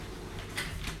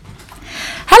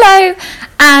Hello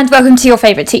and welcome to Your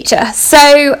Favourite Teacher.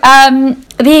 So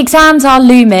the exams are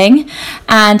looming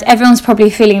and everyone's probably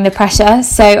feeling the pressure.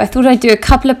 So I thought I'd do a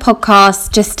couple of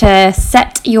podcasts just to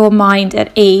set your mind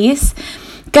at ease,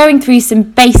 going through some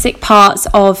basic parts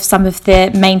of some of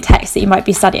the main texts that you might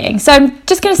be studying. So I'm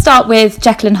just going to start with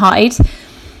Jekyll and Hyde.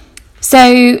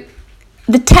 So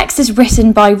the text is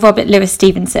written by Robert Louis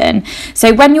Stevenson.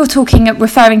 So when you're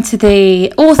referring to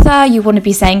the author, you want to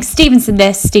be saying Stevenson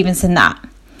this, Stevenson that.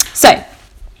 So,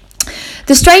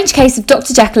 The Strange Case of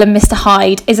Dr. Jekyll and Mr.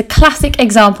 Hyde is a classic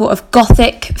example of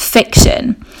Gothic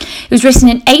fiction. It was written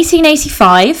in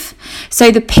 1885,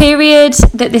 so the period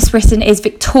that this written is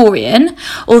Victorian,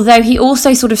 although he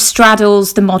also sort of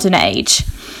straddles the modern age.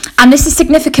 And this is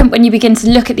significant when you begin to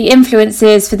look at the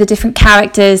influences for the different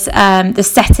characters, the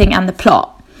setting and the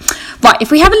plot. Right,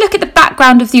 if we have a look at the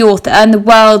background of the author and the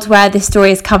world where this story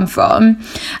has come from,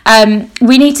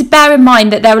 we need to bear in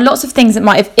mind that there are lots of things that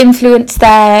might have influenced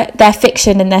their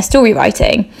fiction and their story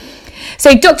writing.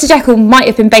 So Dr. Jekyll might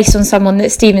have been based on someone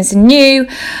that Stevenson knew,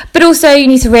 but also you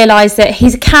need to realise that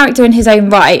he's a character in his own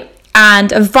right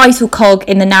and a vital cog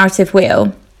in the narrative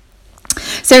wheel.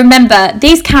 So remember,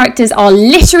 these characters are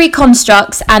literary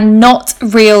constructs and not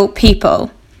real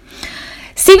people.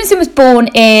 Stevenson was born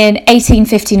in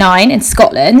 1859 in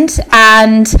Scotland,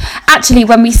 and actually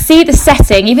when we see the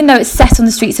setting, even though it's set on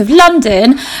the streets of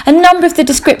London, a number of the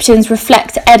descriptions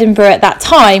reflect Edinburgh at that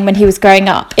time when he was growing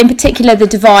up, in particular the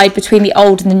divide between the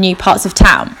old and the new parts of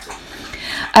town.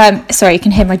 Sorry, you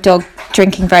can hear my dog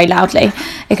drinking very loudly,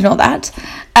 ignore that.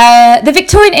 The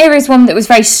Victorian era is one that was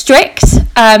very strict,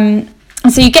 and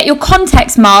so you get your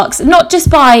context marks, not just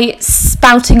by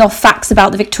spouting off facts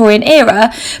about the Victorian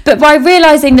era, but by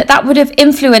realising that would have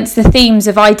influenced the themes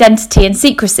of identity and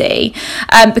secrecy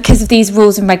because of these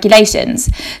rules and regulations.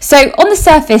 So on the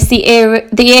surface, the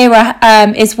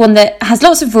era is one that has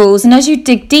lots of rules, and as you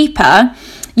dig deeper,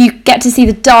 you get to see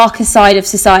the darker side of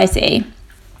society.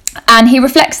 And he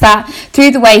reflects that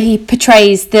through the way he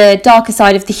portrays the darker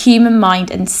side of the human mind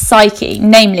and psyche,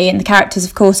 namely in the characters,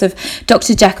 of course, of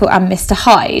Dr. Jekyll and Mr.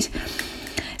 Hyde.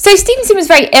 So Stevenson was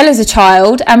very ill as a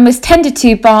child and was tended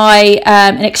to by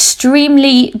an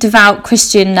extremely devout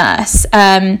Christian nurse,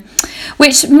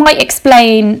 which might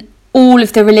explain all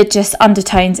of the religious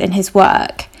undertones in his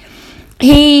work.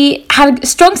 He had a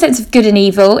strong sense of good and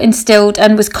evil instilled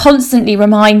and was constantly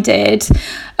reminded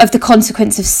of the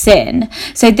consequence of sin.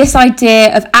 So this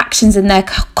idea of actions and their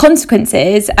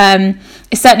consequences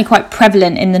is certainly quite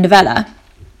prevalent in the novella.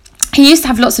 He used to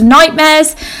have lots of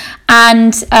nightmares,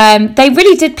 and they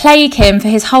really did plague him for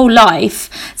his whole life.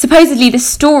 Supposedly the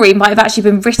story might have actually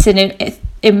been written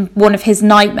in one of his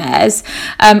nightmares,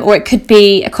 or it could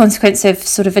be a consequence of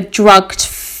sort of a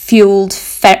drugged-fueled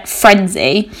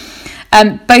frenzy.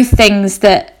 Both things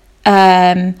that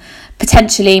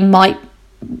potentially might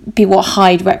be what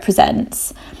Hyde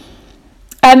represents.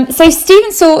 So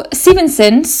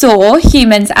Stevenson saw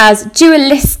humans as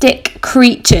dualistic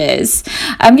creatures.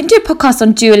 I'm going to do a podcast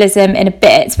on dualism in a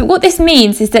bit, but what this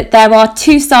means is that there are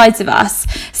two sides of us,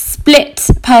 split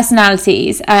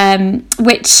personalities,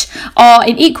 which are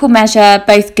in equal measure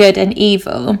both good and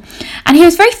evil. And he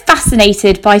was very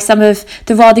fascinated by some of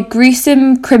the rather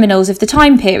gruesome criminals of the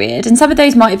time period, and some of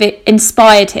those might have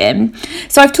inspired him.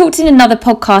 So I've talked in another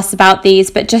podcast about these,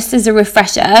 but just as a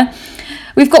refresher,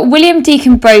 we've got William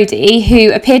Deacon Brodie,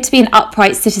 who appeared to be an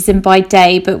upright citizen by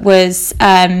day, but was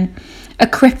a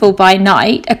criminal by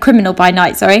night,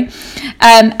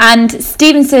 and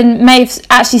Stevenson may have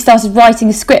actually started writing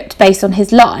a script based on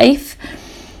his life.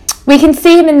 We can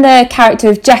see him in the character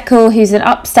of Jekyll, who's an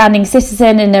upstanding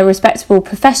citizen in a respectable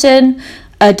profession,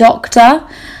 a doctor.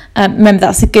 Remember,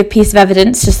 that's a good piece of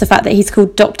evidence, just the fact that he's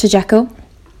called Dr. Jekyll.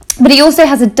 But he also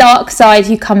has a dark side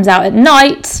who comes out at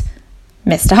night,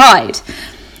 Mr. Hyde.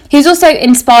 He was also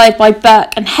inspired by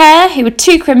Burke and Hare, who were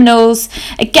two criminals,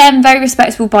 again very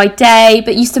respectable by day,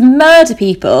 but used to murder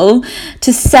people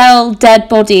to sell dead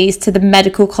bodies to the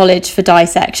medical college for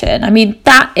dissection. I mean,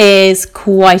 that is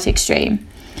quite extreme.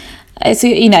 It's,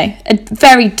 a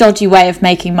very dodgy way of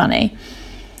making money.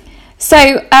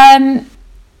 So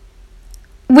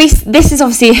this is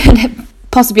obviously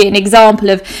possibly an example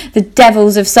of the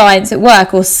devils of science at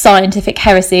work, or scientific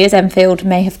heresy, as Enfield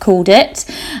may have called it.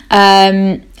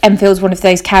 Enfield's one of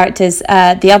those characters,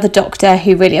 the other doctor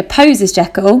who really opposes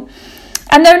Jekyll.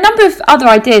 And there are a number of other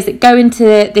ideas that go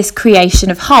into this creation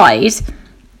of Hyde.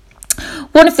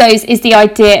 One of those is the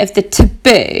idea of the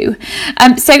taboo.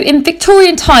 So in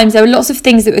Victorian times, there were lots of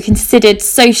things that were considered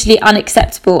socially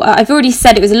unacceptable. I've already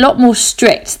said it was a lot more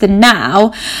strict than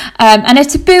now. And a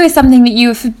taboo is something that you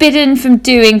were forbidden from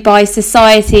doing by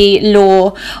society,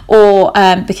 law, or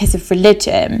because of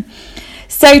religion.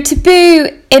 So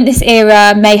taboo in this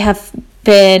era may have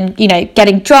been,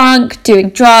 getting drunk, doing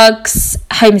drugs,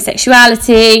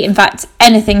 homosexuality, in fact,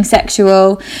 anything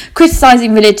sexual,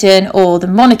 criticising religion or the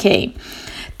monarchy.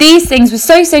 These things were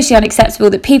so socially unacceptable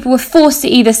that people were forced to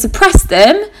either suppress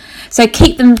them, so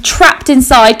keep them trapped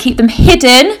inside, keep them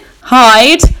hidden,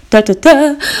 hide,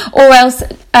 or else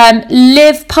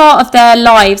live part of their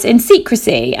lives in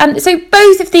secrecy. And so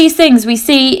both of these things we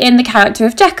see in the character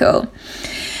of Jekyll.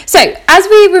 So as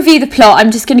we review the plot,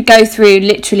 I'm just going to go through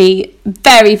literally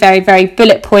very, very, very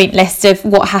bullet point list of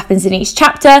what happens in each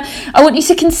chapter. I want you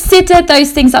to consider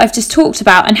those things that I've just talked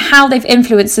about and how they've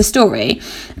influenced the story,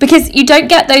 because you don't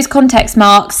get those context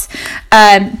marks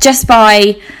just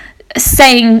by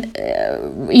saying,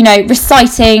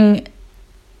 reciting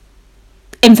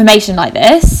information like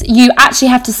this. You actually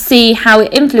have to see how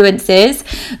it influences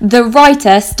the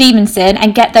writer Stevenson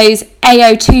and get those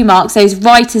AO2 marks, those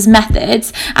writer's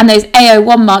methods, and those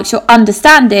AO1 marks, your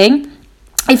understanding,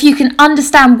 if you can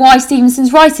understand why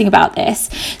Stevenson's writing about this.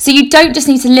 So you don't just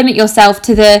need to limit yourself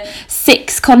to the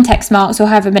 6 context marks or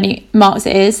however many marks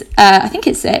it is. I think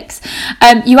it's 6.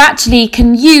 You actually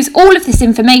can use all of this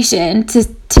information to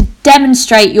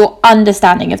demonstrate your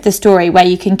understanding of the story, where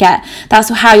you can get, that's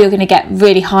how you're going to get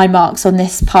really high marks on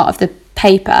this part of the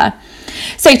paper.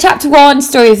 So chapter 1,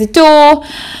 Story of the Door.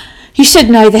 You should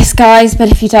know this, guys,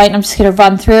 but if you don't, I'm just going to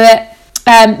run through it.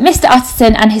 Mr.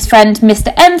 Utterson and his friend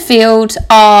Mr. Enfield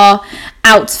are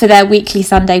out for their weekly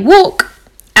Sunday walk,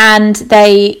 and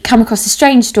they come across a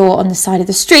strange door on the side of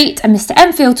the street, and Mr.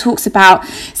 Enfield talks about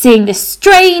seeing this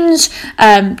strange,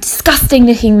 disgusting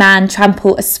looking man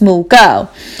trample a small girl.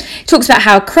 He talks about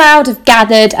how a crowd have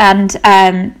gathered and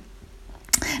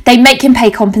they make him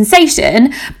pay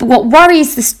compensation, but what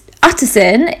worries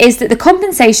Utterson is that the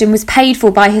compensation was paid for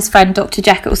by his friend Dr.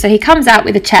 Jekyll. So he comes out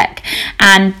with a cheque,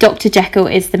 and Dr. Jekyll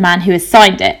is the man who has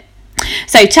signed it.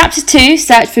 So chapter 2,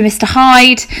 Search for Mr.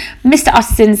 Hyde. Mr.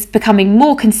 Utterson's becoming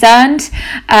more concerned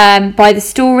by the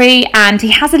story, and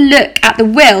he has a look at the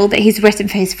will that he's written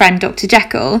for his friend Dr.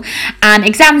 Jekyll and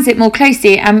examines it more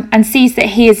closely and sees that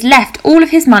he has left all of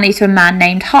his money to a man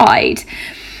named Hyde.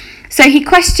 So he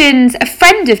questions a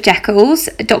friend of Jekyll's,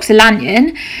 Dr.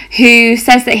 Lanyon, who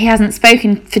says that he hasn't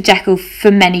spoken for Jekyll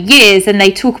for many years, and they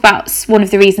talk about one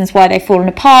of the reasons why they've fallen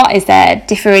apart is their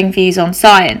differing views on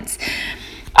science.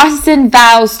 Utterson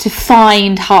vows to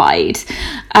find Hyde.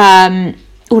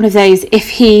 One of those, if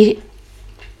he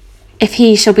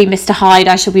shall be Mr. Hyde,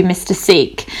 I shall be Mr.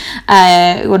 Seek.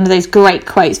 One of those great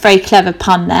quotes, very clever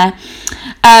pun there.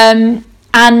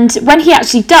 And when he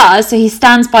actually does, so he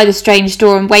stands by the strange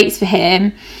door and waits for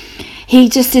him, he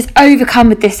just is overcome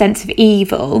with this sense of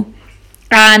evil,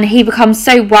 and he becomes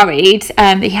so worried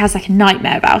that he has like a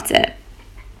nightmare about it.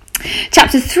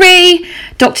 Chapter 3,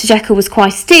 Dr. Jekyll was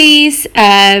quite at ease.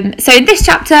 So in this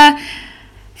chapter,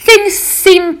 things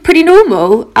seem pretty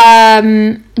normal.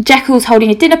 Jekyll's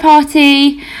holding a dinner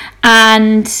party,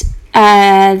 and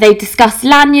they discuss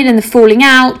Lanyon and the falling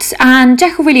out, and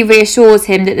Jekyll really reassures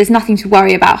him that there's nothing to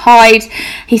worry about Hyde.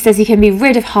 He says he can be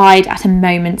rid of Hyde at a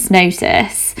moment's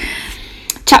notice.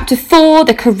 Chapter 4,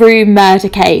 the Carew murder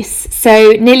case.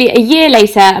 So nearly a year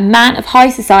later, a man of high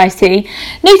society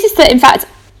noticed that in fact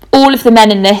all of the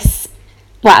men in this,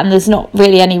 well, and there's not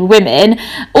really any women,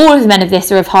 all of the men of this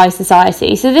are of high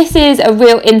society. So this is a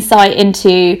real insight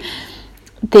into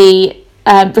the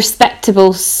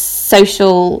respectable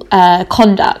social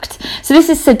conduct. So this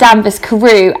is Sir Danvers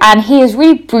Carew, and he is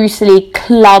really brutally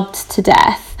clubbed to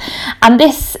death. And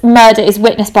this murder is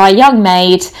witnessed by a young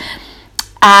maid,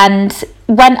 and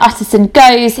when Utterson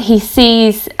goes, he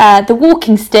sees the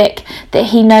walking stick that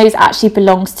he knows actually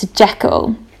belongs to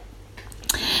Jekyll.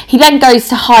 He then goes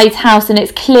to Hyde's house, and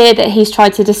it's clear that he's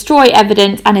tried to destroy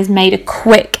evidence and has made a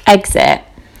quick exit.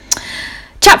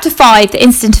 Chapter 5, the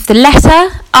incident of the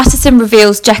letter. Utterson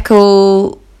visits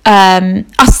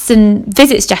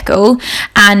Jekyll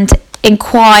and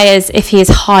inquires if he is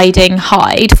hiding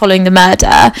Hyde following the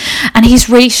murder, and he's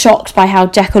really shocked by how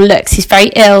Jekyll looks. He's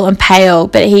very ill and pale,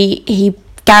 but he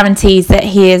guarantees that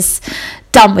he is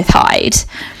done with Hyde.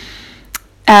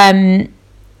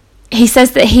 He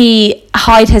says that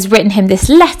Hyde has written him this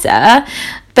letter,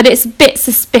 but it's a bit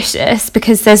suspicious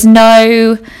because there's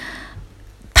no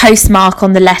postmark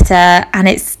on the letter, and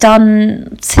it's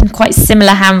done in quite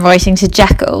similar handwriting to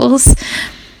Jekyll's.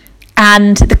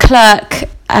 And the clerk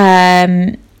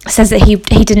says that he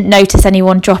didn't notice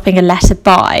anyone dropping a letter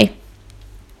by.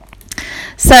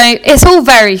 So it's all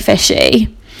very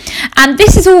fishy. And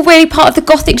this is all really part of the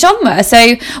Gothic genre.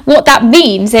 So what that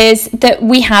means is that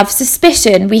we have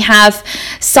suspicion, we have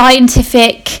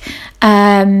scientific,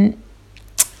 the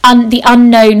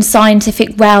unknown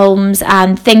scientific realms,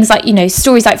 and things like,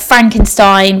 stories like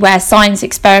Frankenstein, where science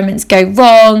experiments go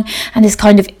wrong, and this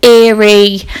kind of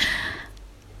eerie,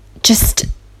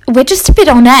 we're just a bit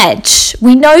on edge.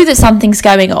 We know that something's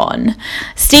going on.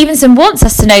 Stevenson wants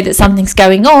us to know that something's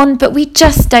going on, but we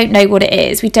just don't know what it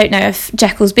is. We don't know if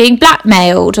Jekyll's being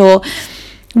blackmailed, or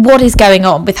what is going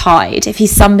on with Hyde, if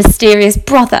he's some mysterious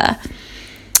brother.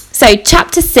 So,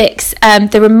 chapter 6,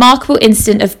 the remarkable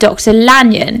incident of Dr.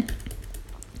 Lanyon.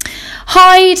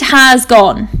 Hyde has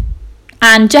gone,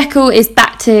 and Jekyll is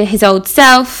back to his old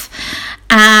self,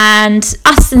 and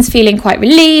Utterson's feeling quite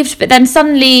relieved, but then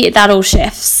suddenly that all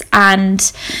shifts,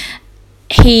 and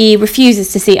he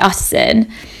refuses to see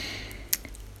Utterson.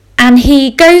 And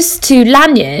he goes to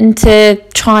Lanyon to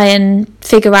try and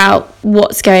figure out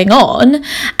what's going on,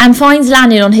 and finds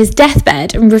Lanyon on his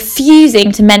deathbed and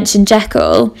refusing to mention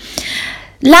Jekyll.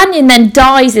 Lanyon then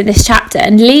dies in this chapter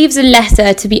and leaves a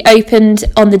letter to be opened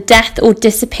on the death or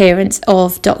disappearance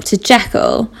of Dr.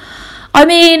 Jekyll. I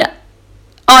mean,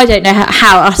 I don't know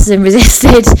how Utterson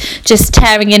resisted just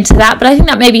tearing into that, but I think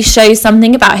that maybe shows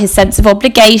something about his sense of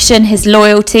obligation, his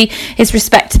loyalty, his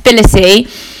respectability.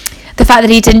 The fact that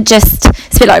he didn't just,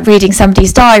 it's a bit like reading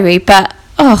somebody's diary, but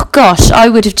oh gosh, I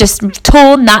would have just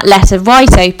torn that letter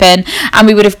right open and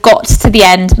we would have got to the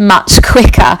end much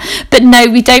quicker. But no,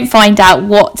 we don't find out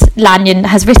what Lanyon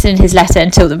has written in his letter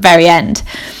until the very end.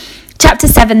 Chapter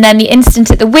 7 then, the incident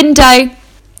at the window.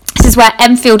 This is where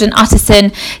Enfield and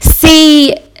Utterson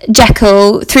see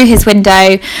Jekyll through his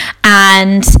window,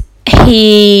 and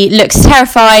he looks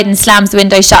terrified and slams the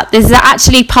window shut. This is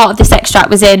actually part of this extract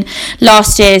was in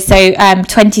last year's, so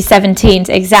 2017's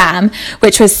exam,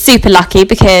 which was super lucky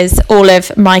because all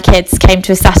of my kids came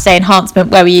to a Saturday enhancement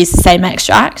where we used the same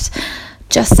extract.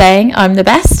 Just saying, I'm the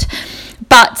best.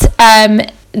 But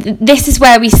this is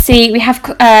where we have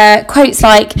quotes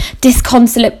like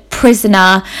disconsolate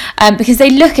prisoner, because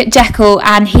they look at Jekyll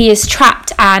and he is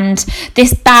trapped, and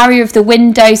this barrier of the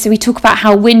window. So we talk about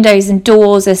how windows and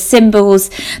doors are symbols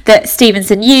that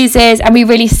Stevenson uses, and we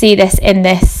really see this in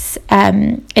this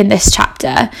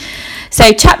chapter.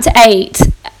 So chapter 8,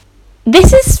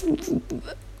 this is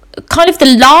kind of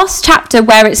the last chapter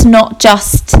where it's not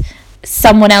just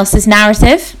someone else's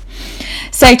narrative.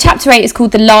 So chapter 8 is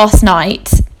called The Last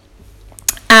Night,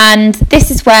 and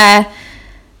this is where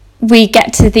we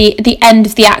get to the end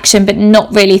of the action, but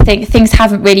not really, things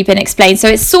haven't really been explained. So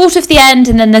it's sort of the end,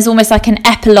 and then there's almost like an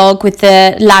epilogue with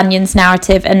the Lanyon's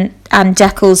narrative and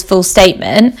Jekyll's full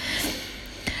statement.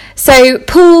 So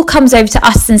Paul comes over to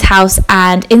Utterson's house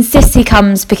and insists he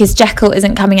comes because Jekyll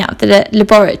isn't coming out of the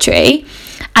laboratory,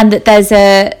 and that there's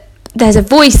a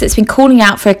voice that's been calling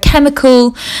out for a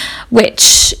chemical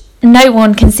which no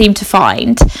one can seem to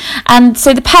find. And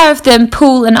so the pair of them,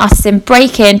 Paul and Utterson,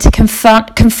 break in to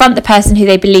confront the person who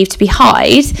they believe to be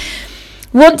Hyde.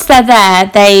 Once they're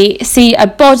there, they see a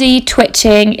body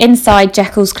twitching inside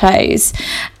Jekyll's clothes,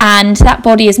 and that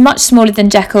body is much smaller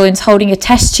than Jekyll and is holding a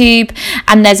test tube,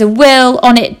 and there's a will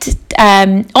on it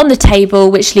on the table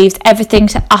which leaves everything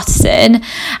to Utterson,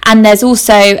 and there's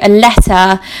also a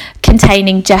letter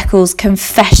containing Jekyll's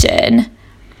confession.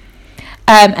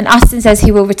 And Utterson says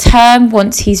he will return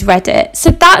once he's read it.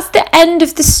 So that's the end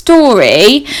of the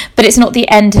story, but it's not the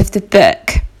end of the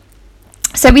book.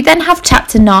 So we then have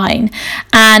chapter 9,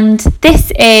 and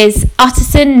this is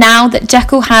Utterson, now that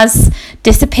Jekyll has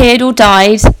disappeared or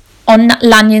died, on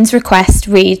Lanyon's request,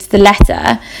 reads the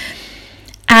letter.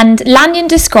 And Lanyon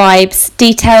describes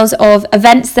details of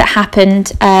events that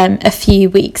happened a few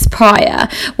weeks prior,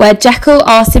 where Jekyll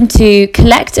asked him to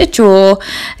collect a drawer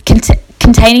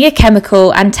containing a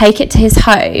chemical and take it to his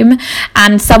home,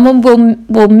 and someone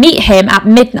will meet him at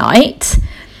midnight.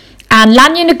 And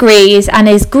Lanyon agrees and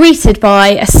is greeted by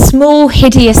a small,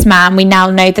 hideous man. We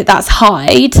now know that that's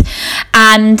Hyde.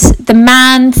 And the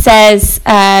man says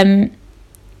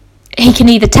he can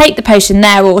either take the potion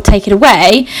there or take it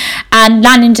away. And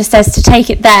Lanyon just says to take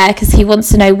it there because he wants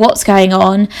to know what's going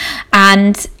on.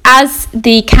 And as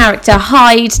the character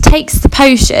Hyde takes the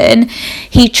potion,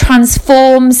 he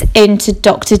transforms into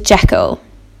Dr. Jekyll.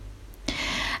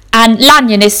 And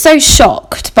Lanyon is so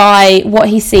shocked by what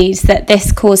he sees that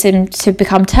this causes him to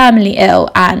become terminally ill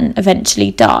and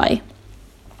eventually die.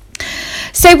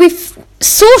 So we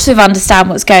sort of understand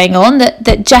what's going on,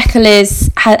 that Jekyll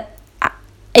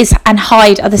and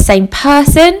Hyde are the same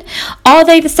person. Are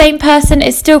they the same person?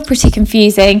 It's still pretty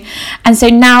confusing. And so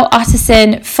now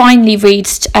Utterson finally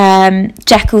reads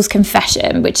Jekyll's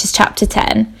confession, which is chapter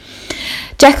 10.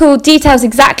 Jekyll details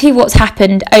exactly what's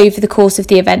happened over the course of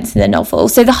the events in the novel.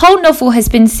 So the whole novel has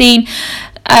been seen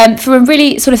from a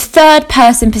really sort of third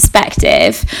person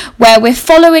perspective, where we're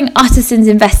following Utterson's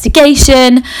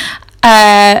investigation.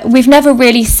 We've never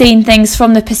really seen things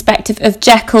from the perspective of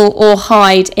Jekyll or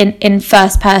Hyde in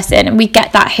first person, and we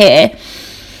get that here.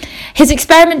 His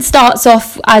experiment starts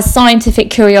off as scientific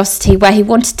curiosity, where he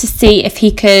wanted to see if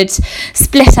he could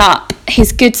split up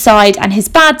his good side and his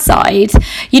bad side.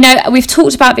 You know, we've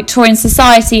talked about Victorian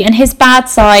society, and his bad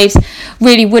side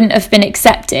really wouldn't have been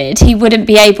accepted. He wouldn't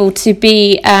be able to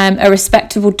be a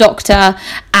respectable doctor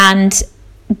and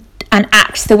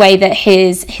act the way that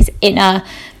his inner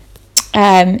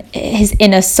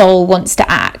soul wants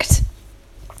to act.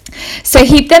 So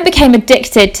he then became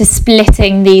addicted to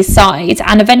splitting these sides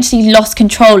and eventually lost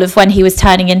control of when he was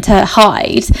turning into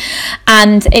Hyde,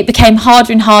 and it became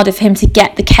harder and harder for him to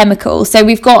get the chemical. So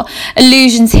we've got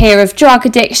allusions here of drug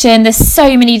addiction. There's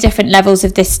so many different levels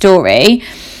of this story,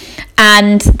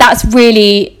 and that's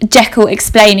really Jekyll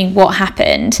explaining what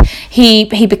happened. He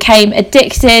became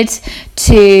addicted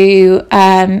to,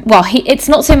 it's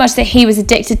not so much that he was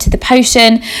addicted to the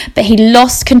potion, but he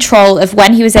lost control of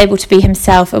when he was able to be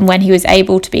himself and when he was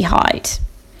able to be Hyde.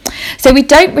 So we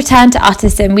don't return to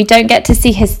Utterson, we don't get to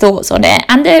see his thoughts on it,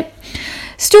 and the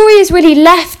story is really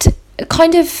left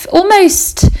kind of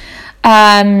almost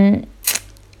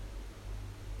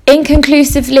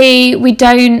inconclusively.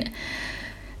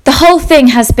 The whole thing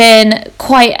has been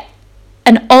quite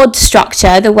an odd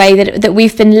structure, the way that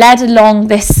we've been led along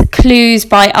this clues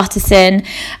by Utterson,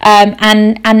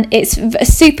 and it's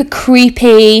super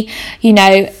creepy, you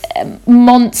know,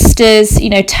 monsters, you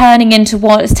know, turning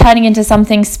into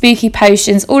something, spooky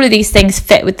potions, all of these things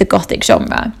fit with the Gothic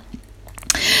genre.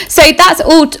 So that's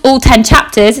all 10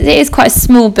 chapters. It is quite a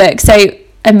small book, so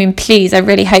I mean, please, I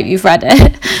really hope you've read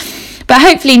it. But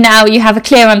hopefully now you have a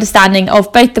clear understanding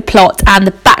of both the plot and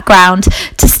the background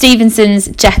to Stevenson's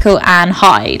Jekyll and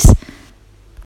Hyde.